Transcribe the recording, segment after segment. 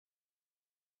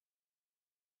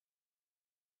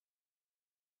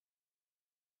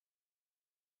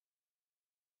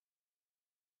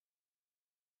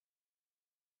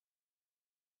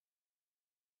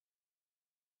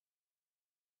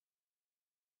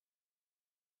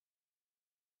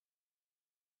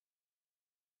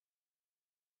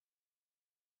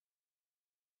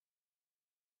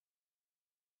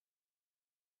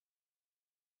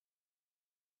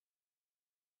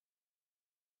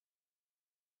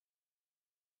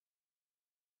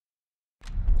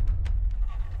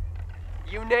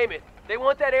You name it. They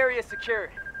want that area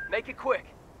secured. Make it quick.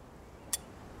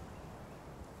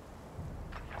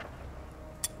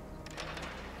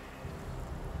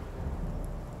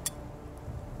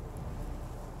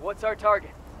 What's our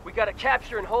target? We gotta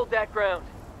capture and hold that ground.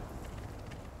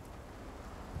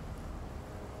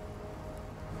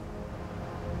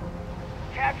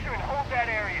 Capture and hold that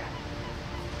area.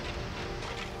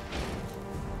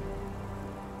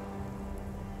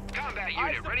 Combat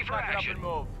unit ready for action.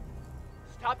 Move.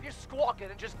 Stop your squawking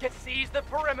and just seize the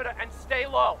perimeter and stay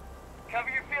low. Cover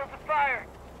your fields of fire.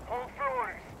 Hold for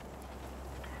orders.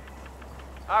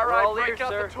 All We're right, all break ears, out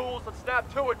sir. the tools and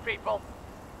snap to it, people.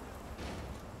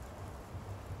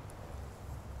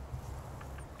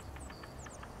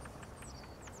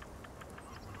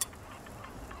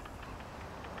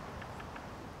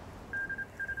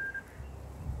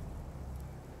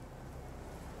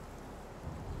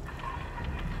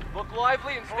 Look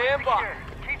lively and stand by.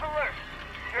 Keep alert.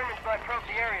 Germans might probe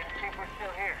the area to see if we're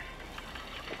still here.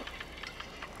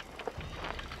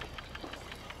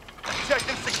 Check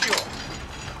and secure.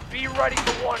 Be ready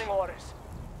for warning orders.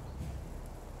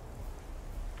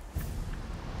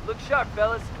 Look sharp,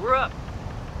 fellas. We're up.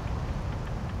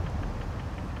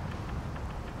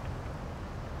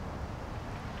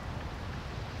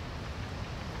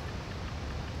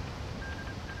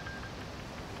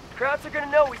 Krauts are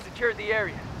gonna know we secured the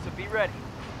area, so be ready.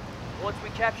 Once we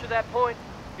capture that point,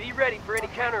 be ready for any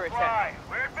counterattack.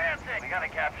 We're advancing. We gotta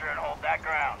capture and hold that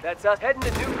ground. That's us heading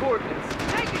to new coordinates.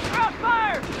 Taking Kraut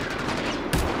fire!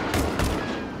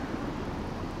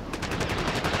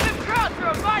 Them Krauts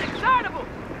are a mighty excitable!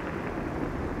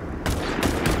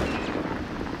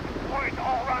 Boys,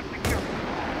 all rock secure.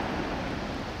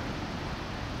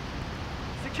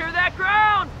 Secure that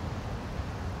ground!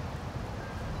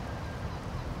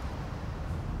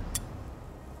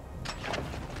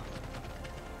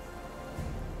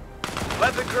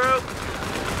 Weapon crew!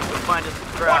 We'll find us some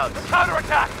crowds. Watch the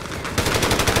counterattack!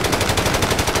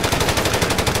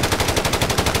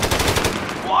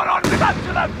 One on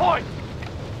capture that point!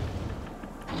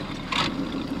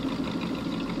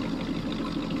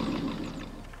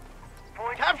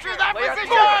 Capture that Lay our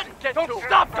position! focus and Don't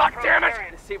stop,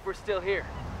 goddammit! Let's see if we're still here.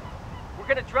 We're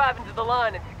gonna drive into the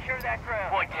line and Secure that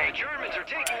ground. Point taken. Germans are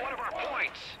taking one of our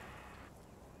points.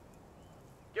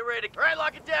 Get ready. All right,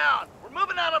 lock it down. We're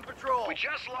moving out on patrol. We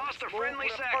just lost a friendly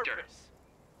Move with a sector. purpose.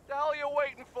 The hell are you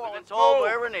waiting for? We've been Let's told move.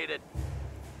 where we're needed.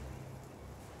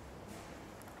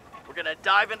 We're gonna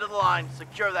dive into the line,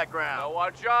 secure that ground. Know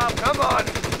our job. Come on.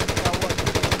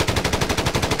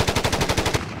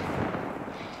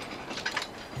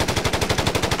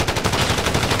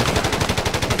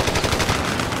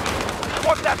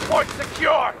 Want that point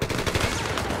secure.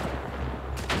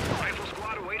 Rifle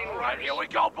squad awaiting All right, orders. here we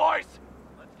go, boys.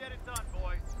 Let's get it done,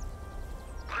 boys.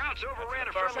 Krauts overran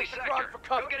a First, friendly check the ground sector. for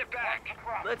cover. Go get it back.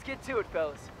 let's get to it,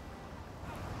 fellas.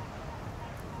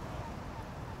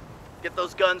 Get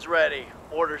those guns ready.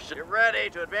 Orders. Get ready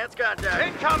to advance contact.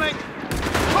 Incoming!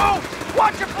 Move!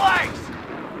 Watch your flanks!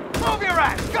 Move your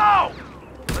ass! Go!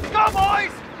 Let's go,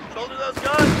 boys! Shoulder those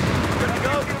guns. Good to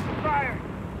go. Fire.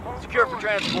 Secure for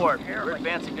transport. We're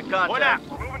advancing to Point out. contact.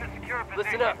 We're moving to secure position.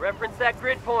 Listen up, reference that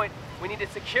grid point. We need to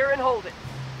secure and hold it.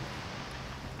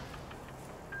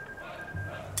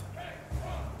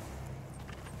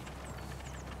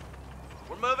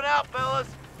 We're moving out, fellas.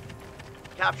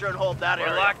 Capture and hold that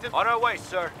area. We're locked in. On our way,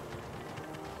 sir.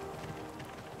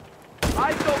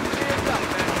 Eyes open, hands up,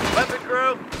 man. Weapon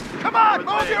crew. Come on, Over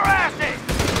the move way. your asses!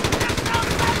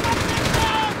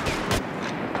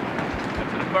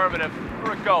 That's an affirmative.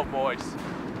 We're a go, boys.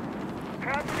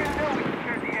 Krauts are gonna know we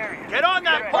secured the area. Get on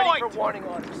that Get point! ready For warning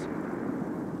orders.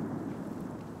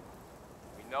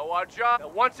 We know our job. Now,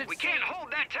 once it's We can't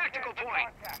hold that tactical point.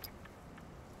 Contact.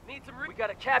 Need some. We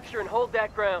gotta capture and hold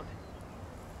that ground.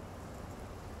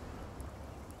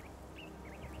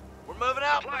 We're moving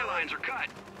out. Supply lines are cut.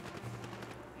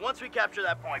 Once we capture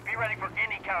that point, Be ready for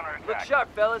any counterattack. Look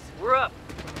sharp, fellas. We're up.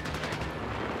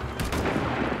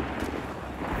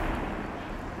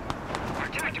 Our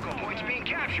tactical point's being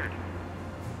captured.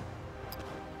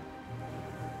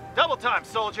 double time,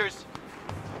 soldiers.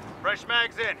 Fresh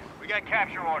mags in. We got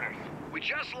Capture orders. We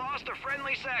just lost a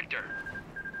friendly sector.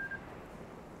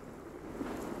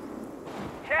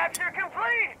 Capture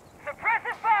complete!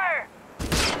 Suppressive fire!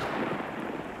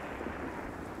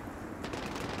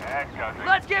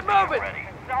 Let's get moving. Ready.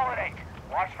 Consolidate.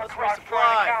 Watch for let's Krauts trying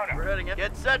resupply. to counter. We're heading in.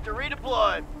 Get set to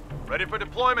redeploy. ready for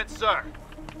deployment, sir.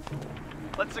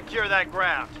 Let's secure that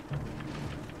ground.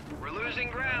 We're losing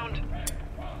ground.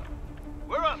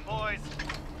 We're up, boys.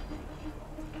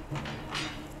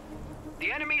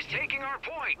 The enemy's taking our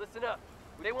point. Listen up.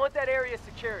 They want that area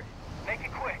secured. Make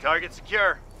it quick. Target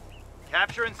secure.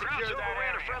 Capture and Crowds secure that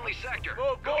overran a area. friendly sector.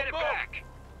 Move, Go move, get it move. back.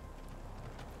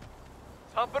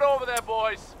 Hump it over there,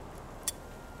 boys.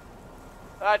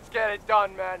 Let's get it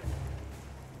done, man.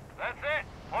 That's it.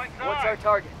 Point What's our side.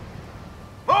 target?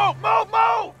 Move, move,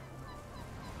 move!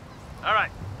 All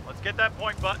right, let's get that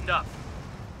point buttoned up.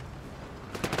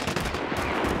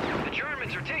 The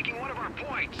Germans are taking one of our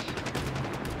points.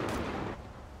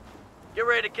 Get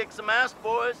ready to kick some ass,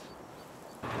 boys.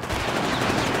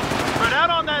 Spread out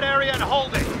on that area and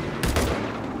hold it.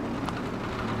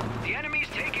 The enemy's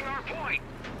taking our point.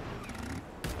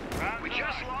 We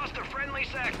just lost a friendly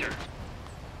sector.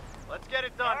 Let's get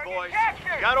it done, Target boys.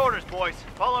 captured. Got orders, boys.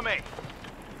 Follow me.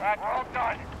 Right, we're all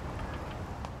done.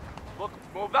 Look,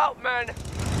 move out, men.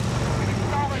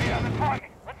 Consolidate on the target.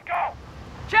 Let's go.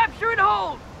 Capture and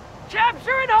hold!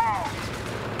 Capture and hold!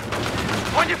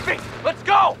 On your feet! Let's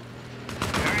go!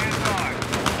 Area's ours.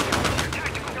 Your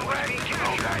tactical point's being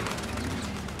captured.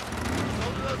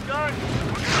 Hold to those guns.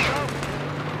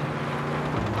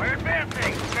 We're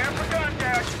advancing. Prepare for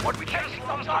contact. What we just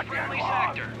lost a friendly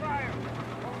sector. Fire.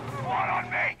 Squad on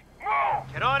me. Move.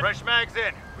 Get on. Fresh mags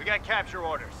in. We got capture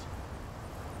orders.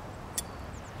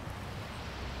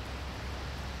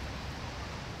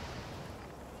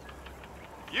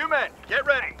 You men, get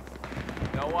ready.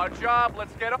 Know our job.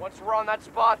 Let's get up. Once we're on that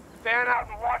spot, fan Out out.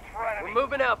 and watch for We're enemy.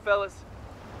 moving out, fellas.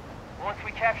 Once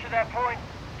we capture that point,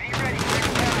 be ready for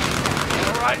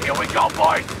attack. All right, here we go,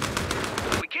 boys.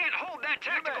 We can't hold that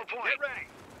tactical point. Get ready.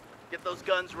 Get those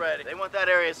guns ready. They want that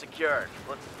area secured.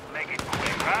 Let's. Make it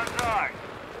quick. Rounds ours.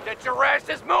 Get your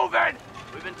asses moving.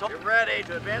 We've been told. Get ready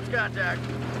to advance contact.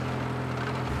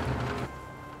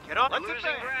 Get on. We're Let's losing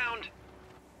advance. ground.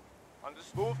 I'm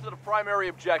just move to the primary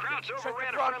objective. Crowds Check the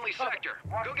overran a front friendly cover. sector.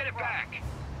 Go get it back.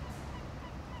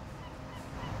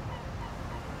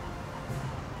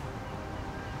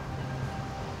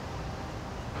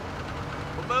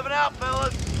 We're moving out,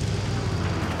 fellas.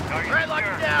 Target Right, lock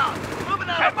secure. it down. Moving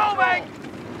out. Get moving.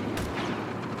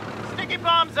 Sticky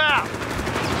bombs out.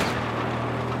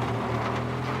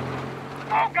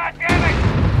 Oh,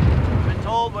 goddammit! We've been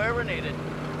told wherever needed.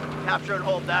 Capture and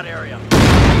hold that area. Take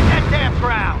that damn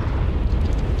ground.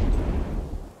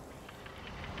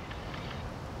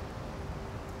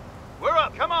 We're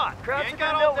up. Come on. Crowds You ain't are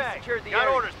got gonna all know we day. secured the Got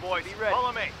area. orders, boys. Be ready.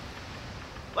 Follow me.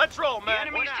 Let's roll, man.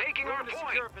 enemy's We're not taking our moving to point.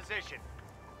 secure position.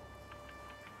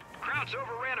 Crowds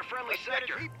overran a friendly Let's get it.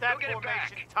 sector. Keep that Go get it back.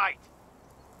 formation tight.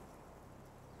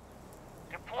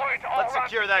 Deploy to all Let's routes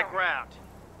secure that secured. ground.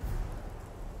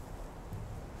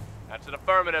 That's an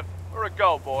affirmative. We're a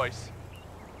go, boys.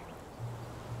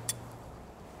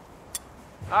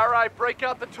 All right, break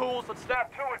out the tools. Let's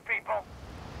snap. Step to it, people.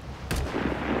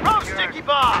 Throw sticky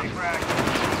bombs. That's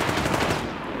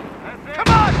it.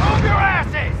 Come on, move your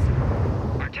asses.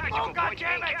 Our tactical Oh, point's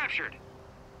being goddammit. captured.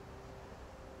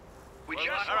 We Well,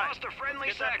 just all right. lost a friendly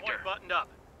Get that sector. point buttoned up.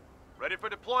 Ready for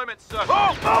deployment, sir.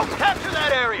 Move, move. Capture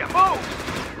that area. Move.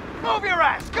 Move your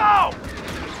ass. Go.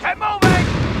 Get moving.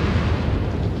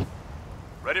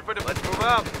 Ready for Let's move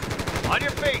out. On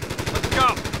your feet. Let's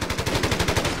go.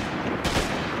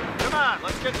 Come on,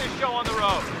 let's get this show on the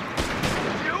road.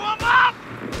 Chew 'em up.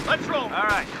 Let's roll. All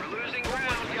right. We're losing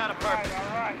ground. We got a All purpose.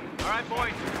 right. All right,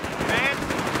 boys. Man,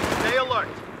 stay alert.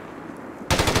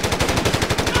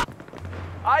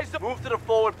 Eyes up. Move to the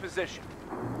forward position.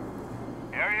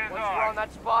 Area's Once we're on ours.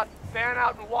 that spot, fan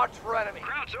out and watch for enemy.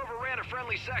 Crowds overran a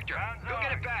friendly sector. Go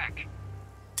get it back.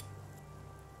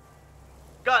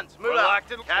 Guns, move We're out.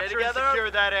 locked and Stay capture and together.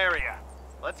 secure that area.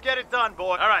 Let's get it done,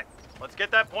 boy. All right, let's get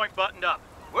that point buttoned up.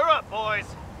 We're up, boys.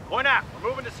 Point out. We're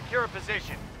moving to secure a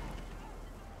position.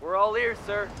 We're all ears,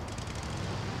 sir.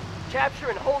 Capture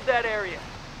and hold that area.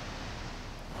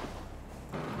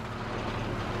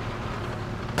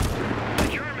 The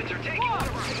Germans are taking one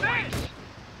of our points.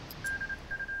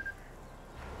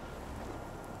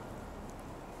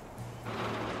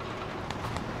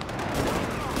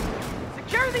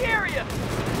 Secure the area!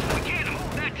 We can't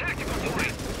hold that tactical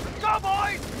point. Go,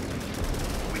 boys!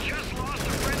 We just lost a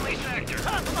friendly sector.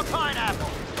 Time for the pineapple.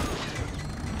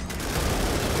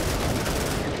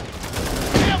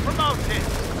 Deal promotion.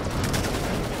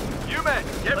 You men,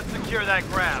 let's secure that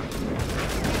ground.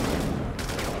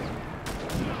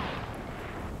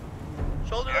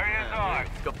 Shoulder Area's the... ours.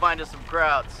 Let's go find us some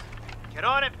crowds. Get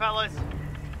on it, fellas.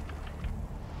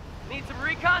 Need some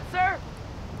recon, sir?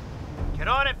 Get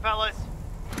on it, fellas.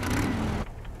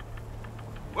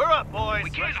 We're up, boys. We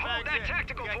can't Fresh hold mags that in.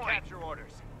 tactical We got point. capture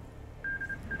orders.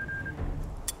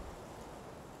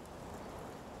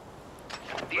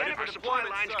 The Ready enemy for supply deployment,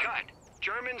 line's sir. cut.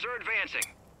 Germans are advancing.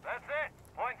 That's it.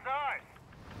 Point's ours.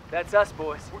 That's us,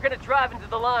 boys. We're gonna drive into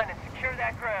the line and secure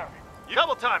that ground.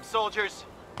 Double time, soldiers.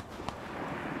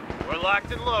 We're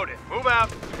locked and loaded. Move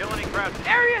out. Kill any crowds.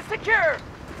 Area secure!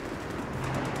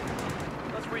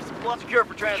 Let's resupply. Secure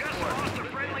for We just transport. lost the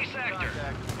friendly sector.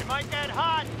 You might get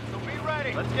hot, so be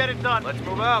ready. Let's get it done. Let's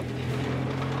move out.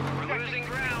 We're losing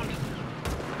ground.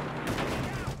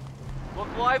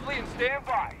 Look lively and Stand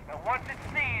by. And once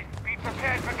it's seized, be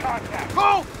prepared for contact.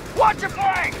 Move! Watch your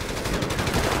flank!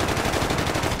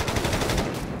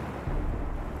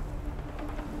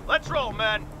 Let's roll,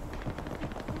 men.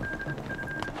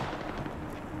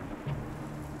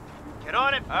 Get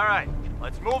on it. All right.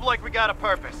 Let's move like we got a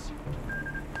purpose.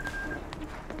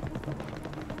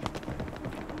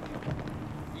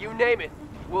 You name it,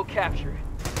 we'll capture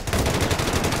it.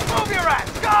 Move your ass!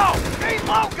 Go! Aim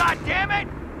low, goddammit!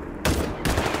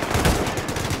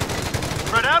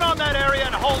 Spread out on that area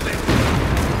and hold it.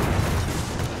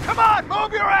 Come on,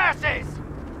 move your asses!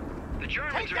 The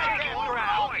Germans Take are that taking damn one of ground.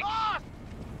 our points.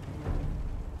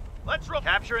 Let's roll.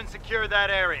 Capture and secure that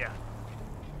area.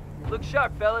 Look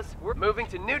sharp, fellas. We're moving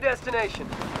to new destination.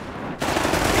 Give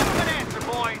them an answer,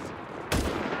 boys.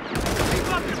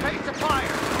 Keep up your pace of fire.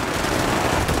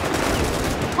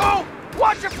 Move!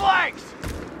 Watch your flanks!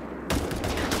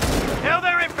 Kill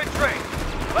their infantry!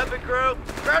 Weapon crew,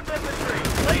 crouch infantry,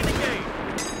 lay the gate.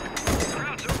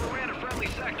 Krauts overran a friendly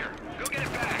sector. Go get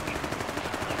it back.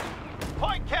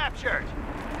 Point captured!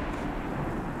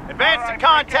 Advance to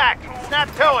contact! Snap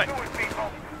to it! People.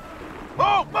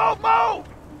 Move! Move! Move!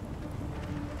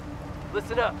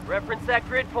 Listen up. Reference that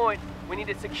grid point. We need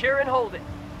to secure and hold it.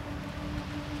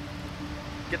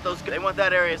 Get those. They want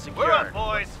that area secured. We're up,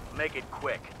 boys. Make it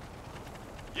quick.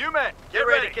 You men, Get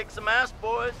ready to kick some ass,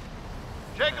 boys.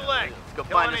 Take a leg. Let's go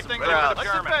Kill find us anything some ready for crowds. the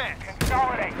Germans.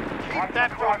 Consolidate. Keep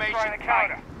that formation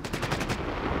tight.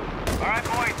 All right,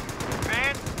 boys.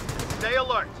 Advance. Stay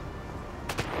alert.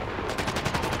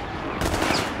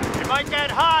 You might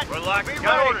get hot. We're locked. Be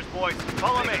ready. Orders, boys.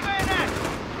 Follow me.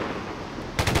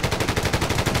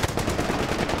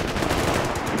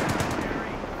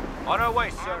 On our way,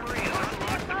 sir. Armory has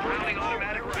unlocked the Browning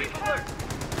automatic rifle.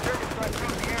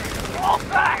 Fall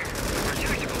back! Our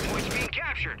tactical point's being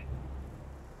captured.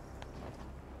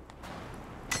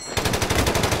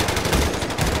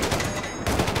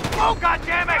 Oh,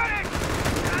 goddammit!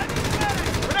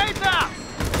 Grenades out!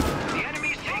 The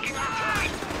enemy's taking our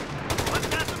point. Let's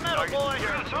get the metal, boys.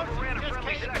 Krauts overran a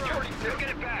friendly Just sector. K-42. Go get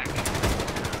it back.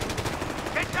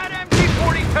 Get that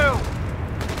MG-42!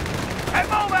 And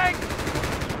moving!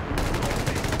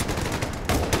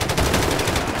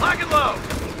 Lock and load!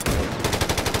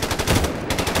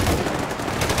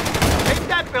 Take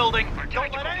that building! Our Don't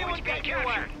tactical let anyone point's being get your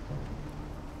way! captured.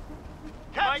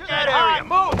 Capture that area!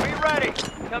 Move! Be ready!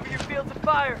 Cover your fields of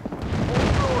fire. Hold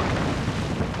forward.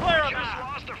 Clear We them just out!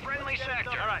 lost a friendly sector.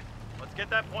 All right, let's get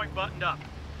that point buttoned up.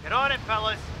 Get on it,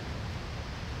 fellas!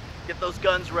 Get those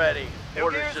guns ready.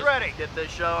 New gear's just ready. Get this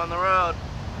show on the road.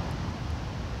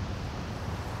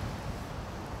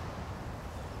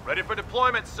 Ready for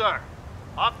deployment, sir.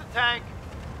 Off the tank.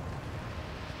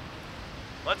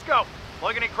 Let's go.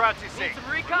 Plug any crowds you see. Need some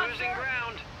recon, We're losing sir?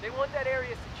 ground. They want that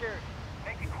area secured.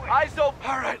 Make it quick. Eyes open.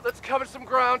 All right, let's cover some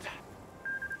ground.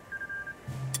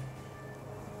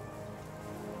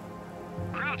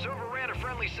 Krauts overran a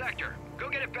friendly sector. Go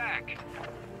get it back.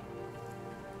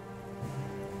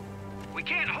 We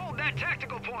can't hold that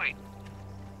tactical point.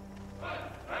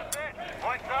 That's it.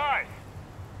 Point's ours.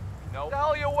 No. What the hell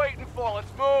are you waiting for?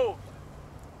 Let's move. All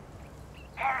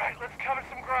right, let's cover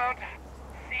some ground.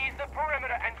 Seize the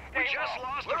perimeter and stay We just low.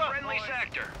 lost We're a up, friendly boys.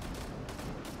 sector.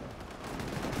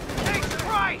 Jesus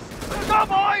Christ! Let's go,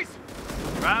 boys!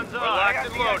 Rounds on. We're locked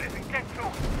and loaded. Get to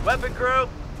it. Weapon crew,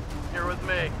 here with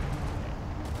me.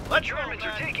 Let's Germans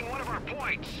roll, are men. taking one of our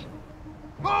points.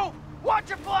 Move! Watch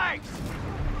your flanks!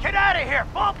 Get out of here!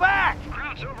 Fall back!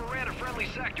 Krauts overran a friendly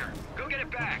sector. Go get it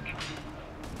back.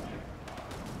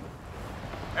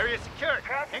 Area secured.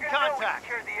 Krauts are In gonna know we contact.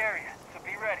 secured the area, so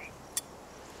be ready.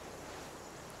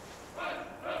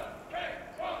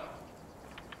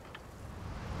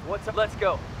 What's up? Let's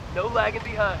go. No lagging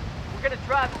behind. We're gonna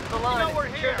drive into the line know we're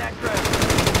and secure here. that ground.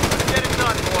 Let's get it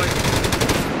done,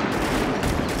 boys.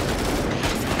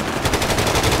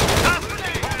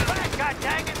 God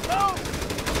dang it, move!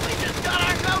 We just got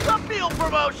ourselves a field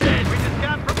promotion. We just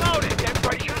got promoted. Get We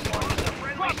ready. just lost a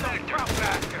friendly sector.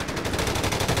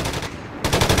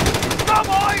 Go,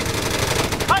 boys!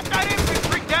 Cut that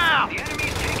infantry down! The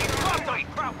enemy's taking our point.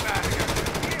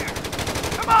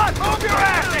 Come on, move your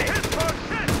asses!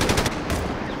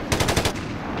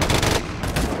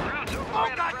 Krauts Oh,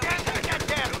 overran a God friendly damn it, sector. that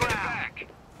damn Go get it ground! back.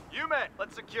 You men,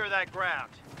 let's secure that ground.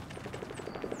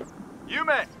 You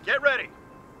men, get ready.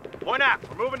 Point out,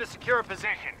 we're moving to secure a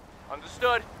position.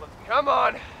 Understood. Come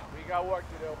on. We got work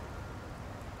to do.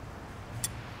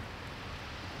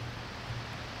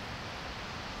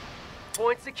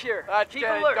 Point secure. Keep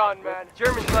alert. Done, man.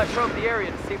 Germans left from the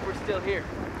area to see if we're still here.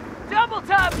 Double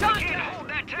top We can't contact! hold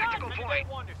that tactical point.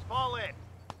 Wonders, fall in.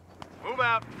 Move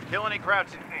out. Kill any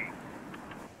Krauts in me.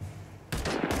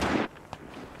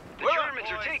 The Germans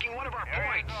are taking one of our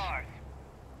points.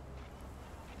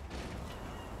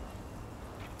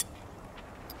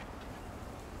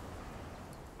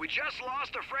 We just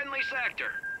lost a friendly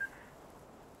sector.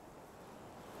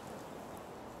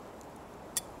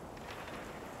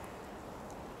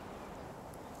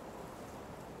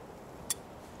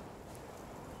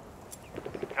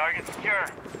 Target secure.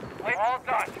 All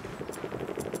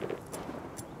done.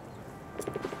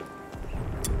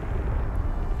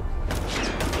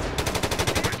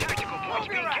 Our tactical points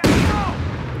being captured.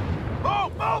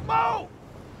 Move, move, move!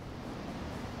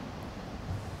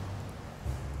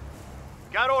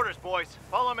 Got orders, boys.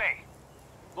 Follow me.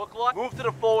 Look like. Move to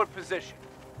the forward position.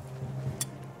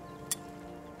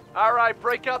 All right,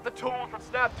 break out the tools and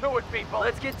snap to it, people.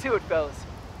 Let's get to it, fellas.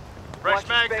 Fresh Watch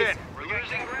your mags space. in. We're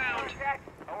losing ground.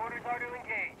 Orders are to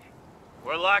engage.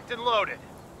 We're locked and loaded.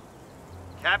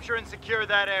 Capture and secure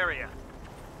that area.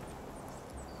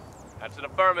 That's an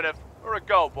affirmative. We're a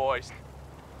go, boys.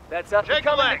 That's up. Shake a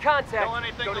Coming leg. to contact. Kill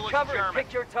anything Go that to looks cover and German.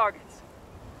 pick your targets.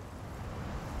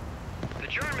 The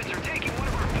Germans are taking one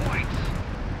of our points.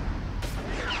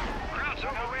 Krauts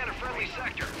overran a friendly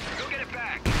sector. Go get it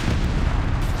back.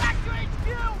 Back to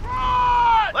HQ,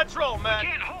 run! Let's roll, We men.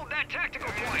 can't hold that tactical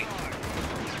point.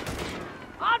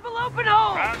 Envelope and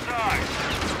hold!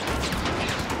 Outside.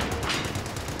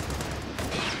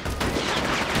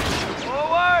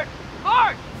 Forward!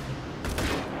 March!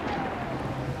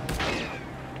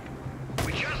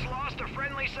 We just lost a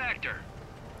friendly sector.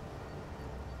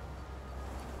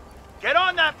 Get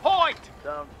on that point!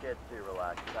 Don't get too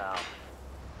relaxed, pal.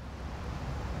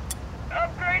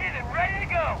 Upgraded and ready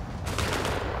to go.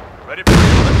 Ready for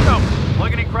let's go.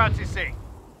 Plug any Krauts you see.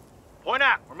 Point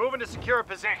out, we're moving to secure a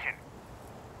position.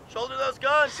 Shoulder those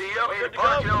guns. See you. Good to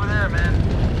go. over there, man.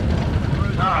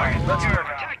 Alright, let's Our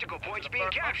tactical points being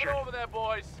captured. over there,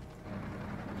 boys.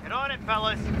 Get on it,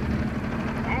 fellas.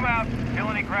 Move out. Kill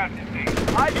any Krauts you see.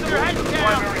 Keep your heads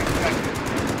down. Primary objective.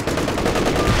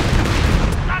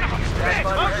 Son of a bitch!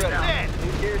 Motion's in!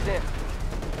 New gears in.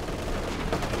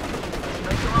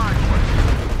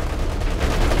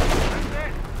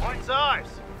 Point's ours.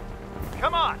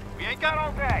 Come on, we ain't got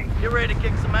all day. Get ready to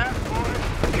kick some ass.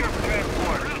 Secure for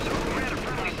transport. Krauts overran a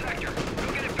friendly sector.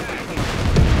 Go get it back.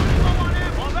 Pull on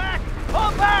in, pull back!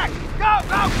 Pull back! Go,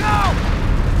 go, go!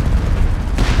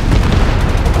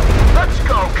 Let's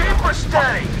go. Keep her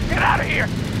steady. Get out of here!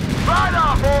 Right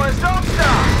on, boys. Don't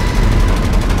stop.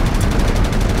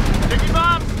 Sticky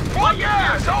bombs! One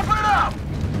gas. Open it up.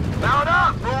 Mount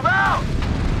up. Move out.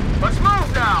 Let's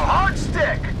move now. Hard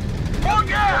stick. One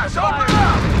gas. Open it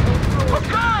up.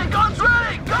 Okay. Guns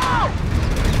ready. Go.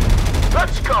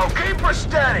 Let's go. Keep her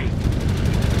steady.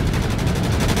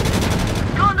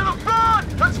 Gun to the front.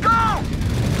 Let's go.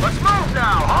 Let's move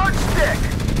now. Hard stick.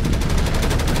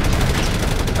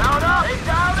 Mount up. Stay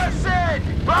down. That's it.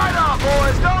 Right on,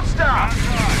 boys. Don't stop.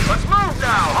 Let's move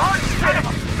now. Hard stick.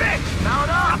 Bitch. Mount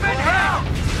up. Move out.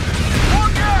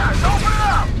 One gas. Open it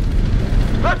up.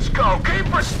 Let's go. Keep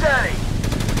her steady.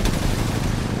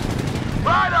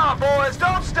 Right on, boys.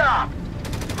 Don't stop.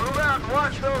 Move out and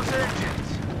watch those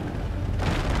engines.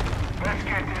 Let's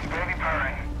get this baby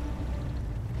purring.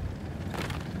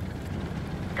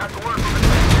 Got the work from the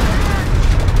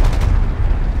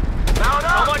Mount up.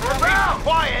 How much Move for out.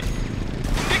 quiet?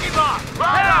 Sticky bomb!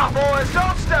 Right on, boys.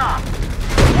 Don't stop.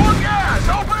 One gas.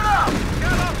 Open it up.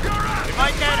 We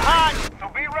might get hot! So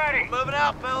be ready. Moving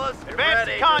out, fellas. Advance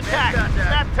Ready. to contact!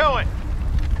 Snap to it!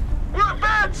 We're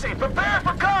advancing. Prepare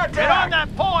for contact. Get on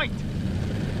that point!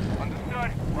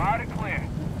 Understood. Loud and clear.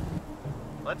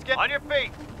 Let's get on your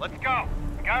feet! Let's go.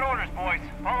 We got orders, boys.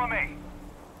 Follow me.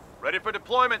 Ready for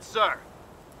deployment, sir.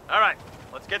 Alright,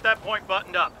 let's get that point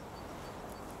buttoned up.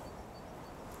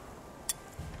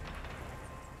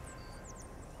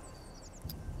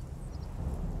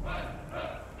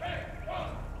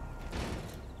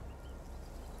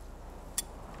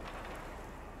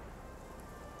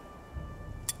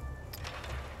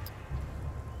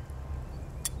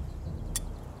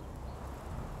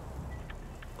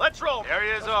 Let's roll!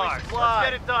 Area's ours. Let's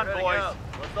get it done, Ready to boys. go.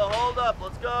 What's the hold up?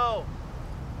 Let's go.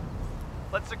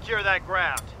 Let's secure that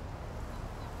ground.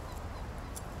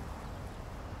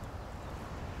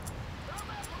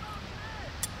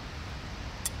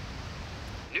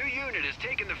 New unit has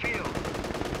taken the field.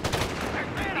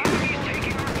 The enemy's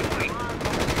taking our point.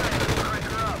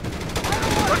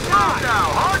 Let's move now.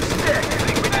 Hard stick.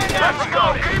 Let's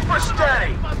go. Keep her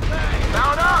steady.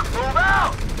 Mount up. Move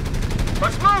out.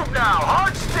 Let's move now.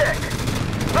 Hard stick.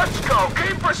 Let's go.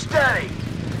 Keep her steady.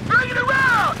 Bring it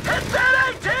around. Hit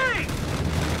that 18.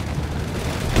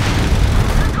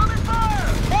 Incoming fire.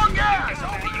 More gas.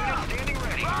 Combat unit standing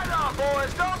ready. Right on,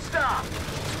 boys. Don't stop.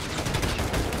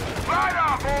 Right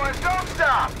on, boys. Don't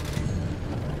stop.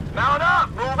 Mount up.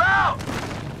 Move out.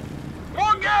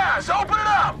 More gas. Open it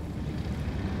up.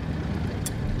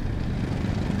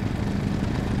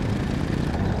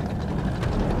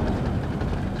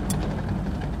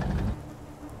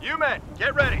 You men,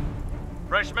 get ready.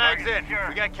 Fresh mags in.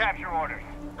 We got capture orders.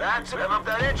 That's it. Rev up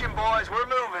that engine, boys. We're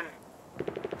moving.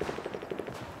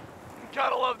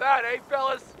 Gotta love that, eh,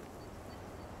 fellas?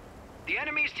 The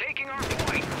enemy's taking our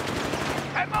point.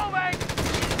 Hey, moving!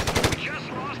 We just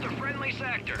lost a friendly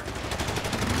sector.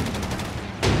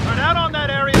 Turn out on that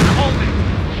area and hold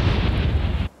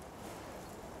it.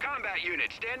 Combat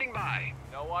unit standing by.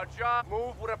 Know our job,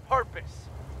 move with a purpose.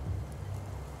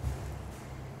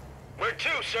 Where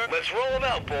to, sir? Let's roll them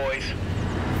out, boys.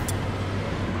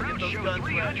 Crouch those show guns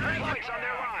 300 ready. points on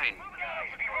their line.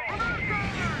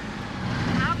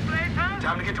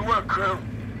 Time to get to work, crew.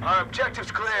 Our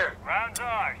objective's clear. Rounds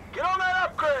ours. Get on that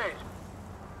upgrade.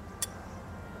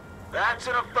 That's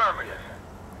an affirmative.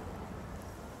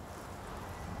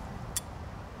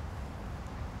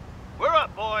 We're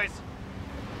up, boys.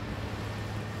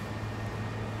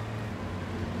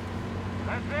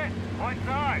 That's it. Point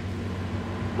side.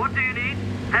 What do you need?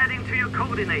 Heading to your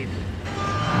coordinates.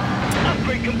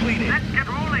 Upgrade completed. Let's get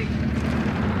rolling.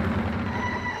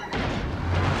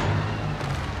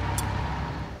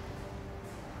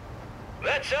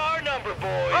 That's our number,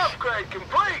 boys. Upgrade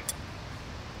complete.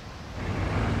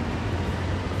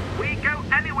 We go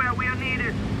anywhere we are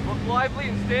needed. Look lively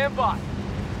and stand by.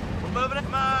 We're moving it.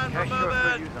 Come on, we're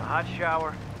moving. use a hot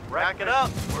shower. Rack it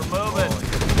up. We're moving.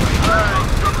 All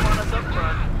right, come on us up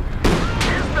front.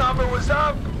 His number was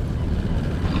up.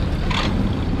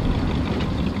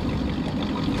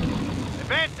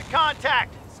 Advance to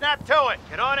contact. Snap to it.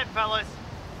 Get on it, fellas.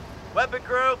 Weapon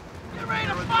crew. Get ready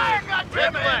to fire,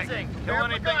 Advancing. Kill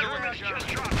anything you Performance want. just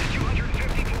dropped to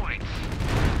 250 points.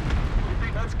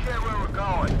 Let's get where we're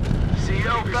going.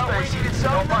 CEO felt we needed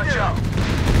something to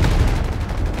do.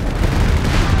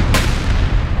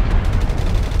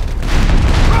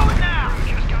 Throw it now!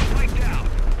 Just got wiped out.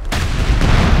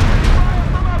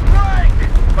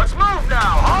 Let's move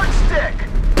now. Hard stick.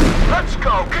 Let's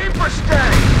go. Keep her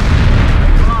steady.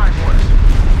 Come on, boys.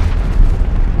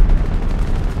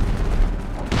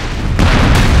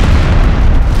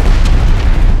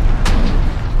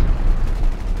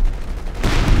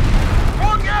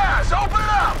 More gas. Open it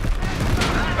up.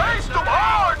 Face them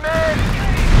hard, man.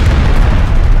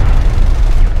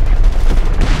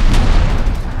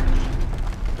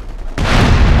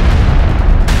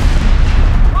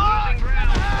 Losing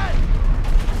ground.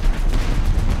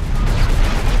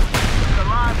 The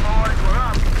line, boys. We're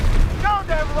up. Don't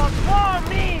ever look for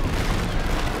me!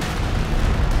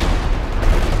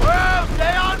 Well,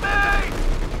 stay on me!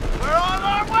 We're on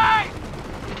our way!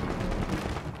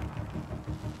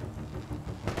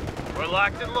 We're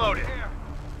locked and loaded.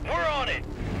 We're on it.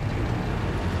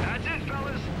 That's it,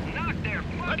 fellas. Knock their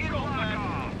fucking go, block man.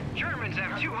 off. Germans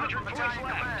have 200 points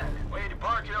left. Wait, you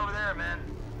park it over there, man.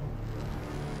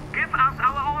 Give us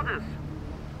our orders.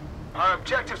 Our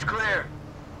objective's clear.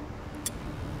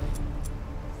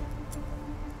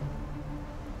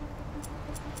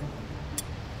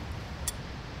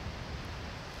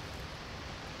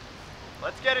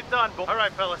 Let's get it done, boy. All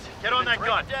right, fellas, get on that Break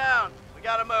gun. it down. We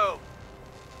gotta move.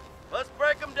 Let's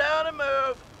break them down and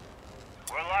move.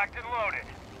 We're locked and loaded.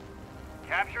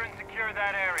 Capture and secure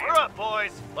that area. We're up,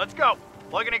 boys. Let's go.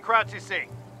 Plug any Krauts you see.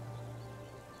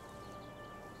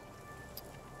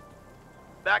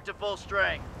 Back to full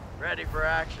strength. Ready for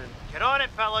action. Get on it,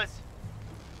 fellas.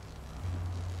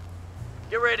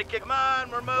 Get ready to kick. Come on,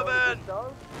 we're moving.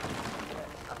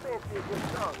 I fancy a good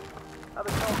song. I've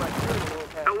been told by Julie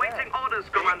won't have Awaiting orders,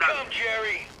 Commandant.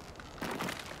 Jerry.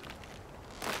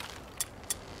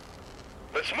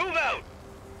 Let's move out.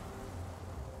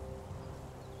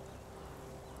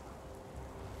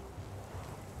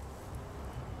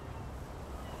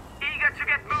 Eager to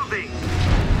get moving.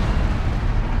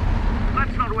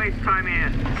 Let's not waste time here.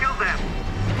 Kill them.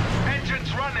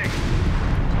 Engines running.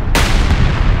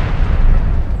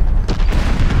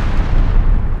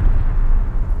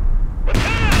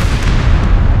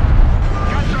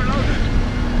 Guns are loaded.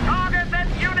 Target that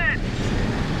unit.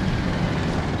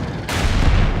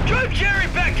 Drive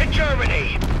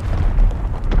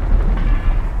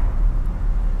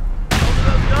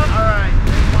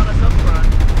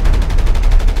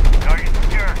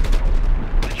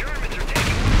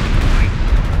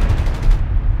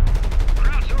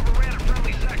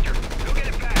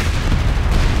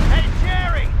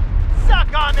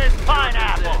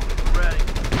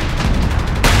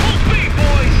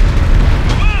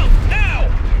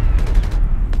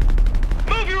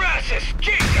molasses!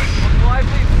 Jesus! Look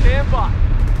lively and stand by.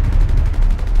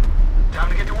 Time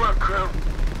to get to work, crew.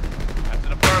 That's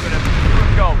an affirmative.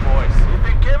 Let's go, boys. We've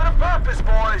been given a purpose,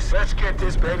 boys. Let's get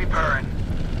this baby purring.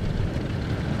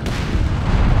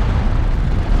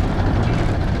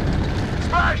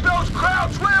 Smash those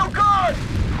crowds real good!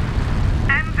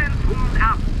 Engines warmed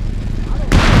up.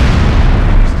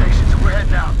 Stations, we're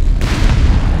heading out.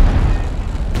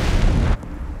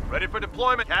 Ready for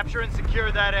deployment. Capture and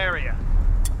secure that area.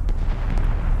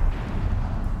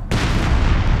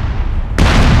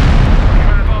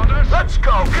 Let's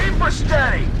go! Keep her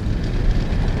steady!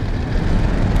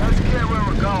 Let's get where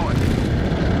we're going.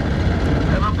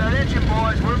 Rev up that engine,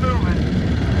 boys. We're moving.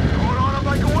 Going on up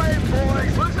like a wave,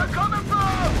 boys. Where's that coming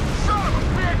from? Son of a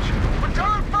bitch!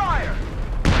 Return fire!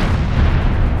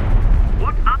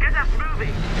 What? Get us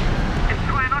moving. And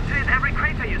try not to hit every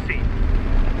crater you see.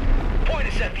 Point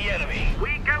us at the enemy.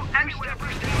 We go anywhere.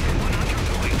 Steppers down to 100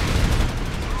 points.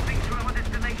 Moving to our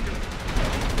destination.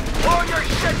 Pull your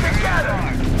shit together!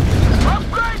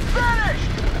 Upgrade finished!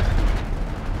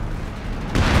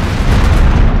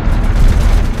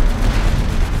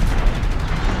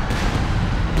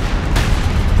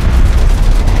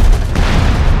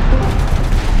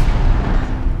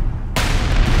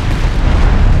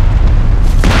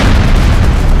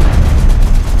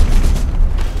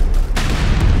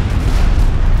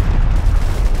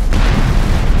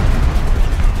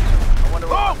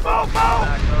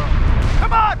 Move!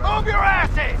 Come on, move your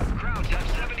asses!